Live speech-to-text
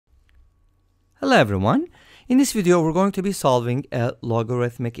Hello everyone. In this video we're going to be solving a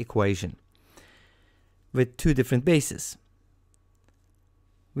logarithmic equation with two different bases.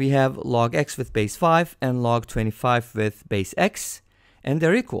 We have log x with base 5 and log 25 with base x, and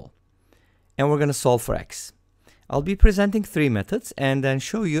they're equal. And we're going to solve for x. I'll be presenting three methods and then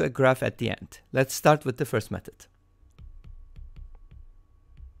show you a graph at the end. Let's start with the first method.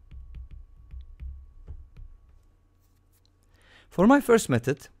 For my first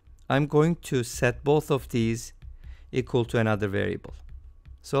method, I'm going to set both of these equal to another variable.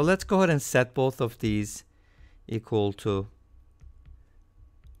 So let's go ahead and set both of these equal to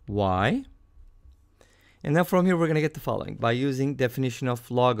y. And then from here we're going to get the following by using definition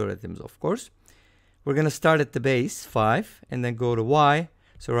of logarithms, of course. We're going to start at the base 5 and then go to y.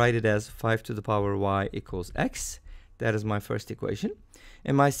 So write it as 5 to the power y equals x. That is my first equation.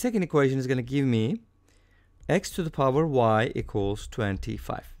 And my second equation is going to give me x to the power y equals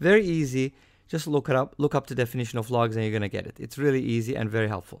 25. Very easy. Just look up the definition of logs and you're going to get it. It's really easy and very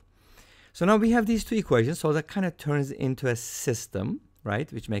helpful. So now we have these two equations, so that kind of turns into a system,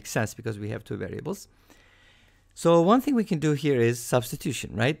 right? Which makes sense because we have two variables. So one thing we can do here is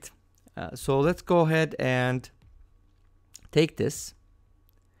substitution, right? So let's go ahead and take this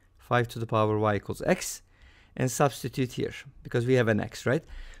 5 to the power y equals x and substitute here because we have an x, right?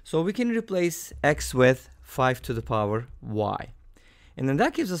 So we can replace x with 5 to the power y. And then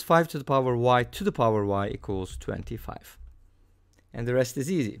that gives us 5 to the power y to the power y equals 25. And the rest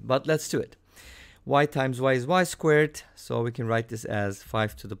is easy, but let's do it. Y times y is y squared, so we can write this as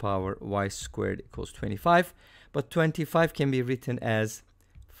 5 to the power y squared equals 25. But 25 can be written as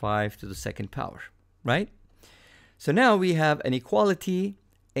 5 to the second power, right? So now we have an equality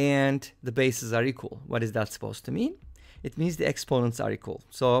and the bases are equal. What is that supposed to mean? It means the exponents are equal.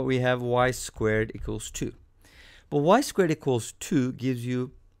 So we have y squared equals 2. But y squared equals 2 gives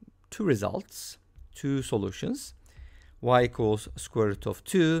you two results, two solutions. Y equals square root of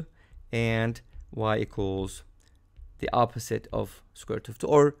 2 and y equals the opposite of square root of 2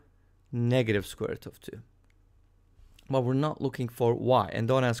 or negative square root of 2. But we're not looking for y, and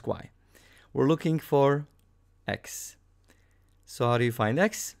don't ask why. We're looking for x. So how do you find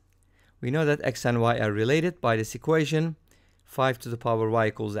x? We know that x and y are related by this equation. 5 to the power y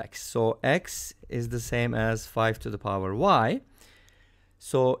equals x. So x is the same as 5 to the power y.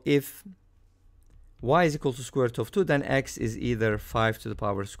 So if y is equal to square root of 2, then x is either 5 to the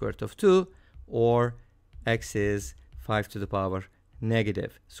power square root of 2 or x is 5 to the power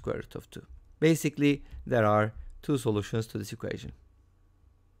negative square root of 2. Basically, there are two solutions to this equation.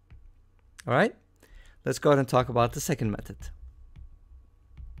 All right, let's go ahead and talk about the second method.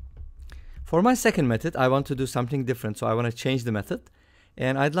 For my second method, I want to do something different. So I want to change the method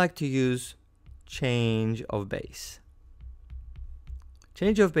and I'd like to use change of base.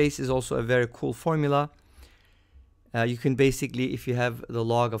 Change of base is also a very cool formula. You can basically, if you have the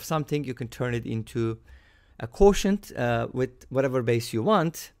log of something, you can turn it into a quotient with whatever base you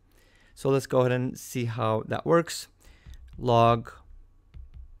want. So let's go ahead and see how that works. Log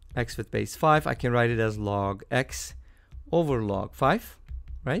x with base 5, I can write it as log x over log 5,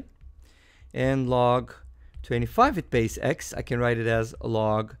 right? And log 25 with base x, I can write it as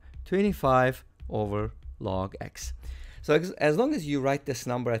log 25 over log x. So as long as you write this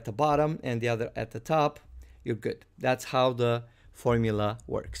number at the bottom and the other at the top, you're good. That's how the formula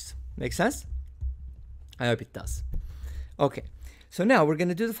works. Make sense? I hope it does. Okay, so now we're going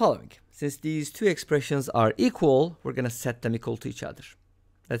to do the following. Since these two expressions are equal, we're going to set them equal to each other.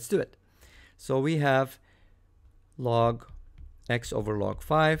 Let's do it. So we have log x over log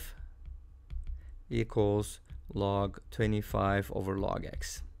 5 equals log 25 over log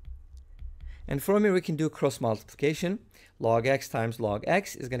x. And from here we can do cross multiplication. Log x times log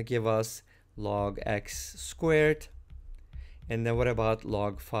x is going to give us log x squared. And then what about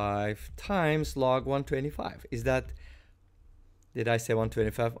log 5 times log 125? Is that, did I say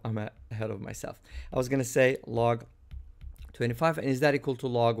 125? I'm ahead of myself. I was going to say log 25, and is that equal to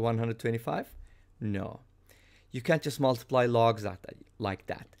log 125? No. You can't just multiply logs like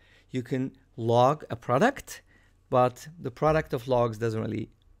that. You can log a product, but the product of logs doesn't really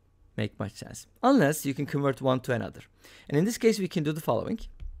make much sense unless you can convert one to another. And in this case, we can do the following.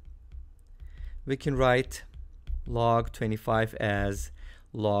 We can write log 25 as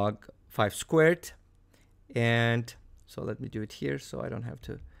log 5 squared. And so let me do it here so I don't have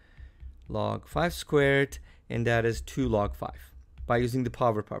to. Log 5 squared, and that is 2 log 5 by using the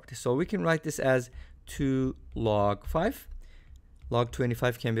power property. So we can write this as 2 log 5. Log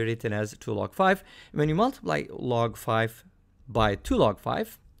 25 can be written as 2 log 5. And when you multiply log 5 by 2 log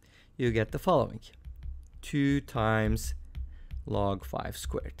 5, you get the following. 2 times log 5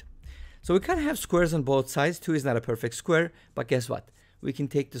 squared. So we kind of have squares on both sides. 2 is not a perfect square, but guess what? We can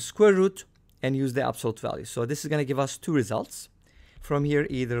take the square root and use the absolute value. So this is going to give us 2 results. From here,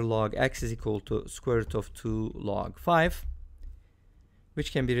 either log x is equal to square root of 2 log 5,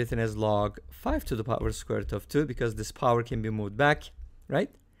 which can be written as log 5 to the power square root of 2, because this power can be moved back, right?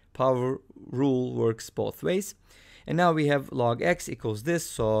 Power rule works both ways. And now we have log x equals this,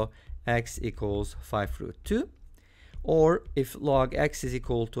 so x equals 5 root 2. Or if log x is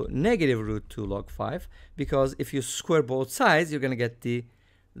equal to negative root 2 log 5, because if you square both sides, you're going to get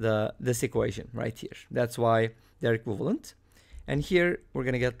this equation right here. That's why they're equivalent. And here we're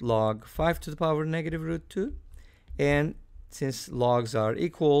going to get log 5 to the power negative root 2. And since logs are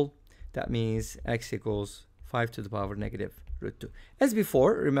equal, that means x equals 5 to the power negative root 2. As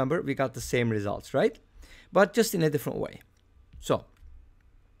before, remember, we got the same results, right? But just in a different way. So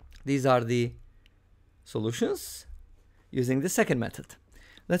these are the solutions using the second method.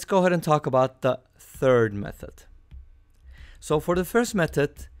 Let's go ahead and talk about the third method. So for the first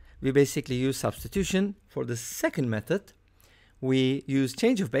method, we basically use substitution. For the second method, we use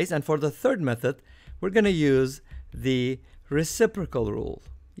change of base. And for the third method, we're going to use the reciprocal rule.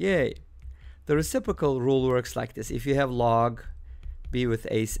 Yay! The reciprocal rule works like this. If you have log b with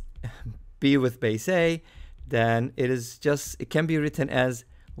base a, then it can be written as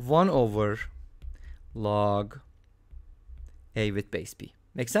 1 over log a with base b.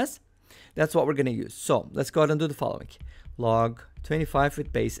 Make sense? That's what we're going to use. So let's go ahead and do the following. Log 25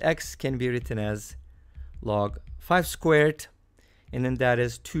 with base x can be written as log 5 squared, and then that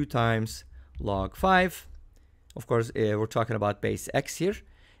is 2 times log 5. Of course, we're talking about base x here.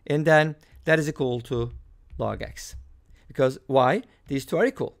 And then that is equal to log x. Because why? These two are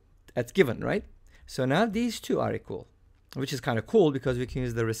equal. That's given, right? So now these two are equal, which is kind of cool because we can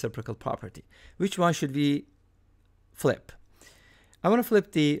use the reciprocal property. Which one should we flip? I want to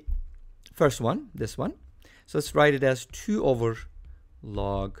flip the first one, this one. So let's write it as 2 over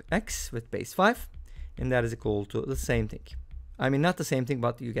log x with base 5. And that is equal to the same thing. I mean, not the same thing,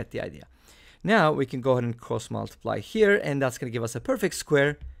 but you get the idea. Now we can go ahead and cross multiply here, and that's going to give us a perfect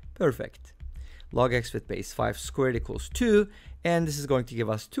square. Perfect. Log x with base 5 squared equals 2. And this is going to give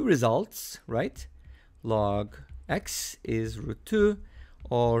us 2 results, right? Log x is root 2,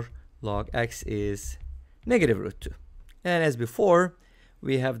 or log x is negative root 2. And as before,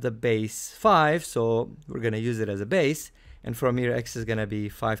 we have the base 5, so we're going to use it as a base. And from here, x is going to be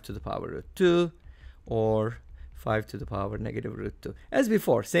 5 to the power root 2, or 5 to the power negative root 2. As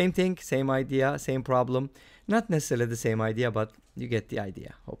before, same thing, same idea, same problem. Not necessarily the same idea, but you get the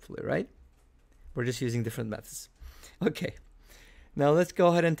idea, hopefully, right? We're just using different methods. Okay, now let's go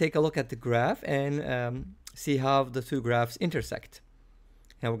ahead and take a look at the graph and see how the two graphs intersect.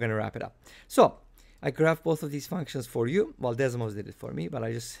 And we're going to wrap it up. So I graphed both of these functions for you. Well, Desmos did it for me, but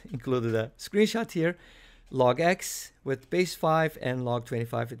I just included a screenshot here. Log x with base 5 and log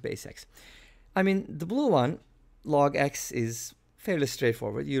 25 with base x. I mean, the blue one, log x, is fairly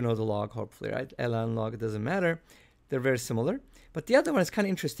straightforward. You know the log, hopefully, right? Ln log, it doesn't matter. They're very similar. But the other one is kind of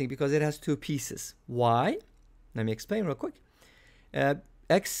interesting because it has 2 pieces. Why? Let me explain real quick.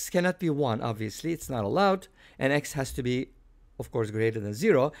 X cannot be 1, obviously. It's not allowed. And x has to be, of course, greater than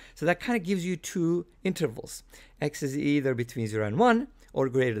 0. So that kind of gives you 2 intervals. X is either between 0 and 1 or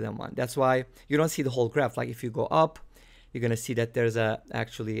greater than 1. That's why you don't see the whole graph. Like if you go up, you're going to see that there's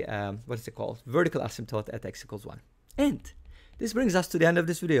actually, what is it called? Vertical asymptote at x equals 1. And this brings us to the end of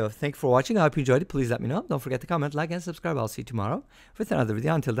this video. Thank you for watching. I hope you enjoyed it. Please let me know. Don't forget to comment, like, and subscribe. I'll see you tomorrow with another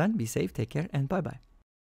video. Until then, be safe, take care, and bye-bye.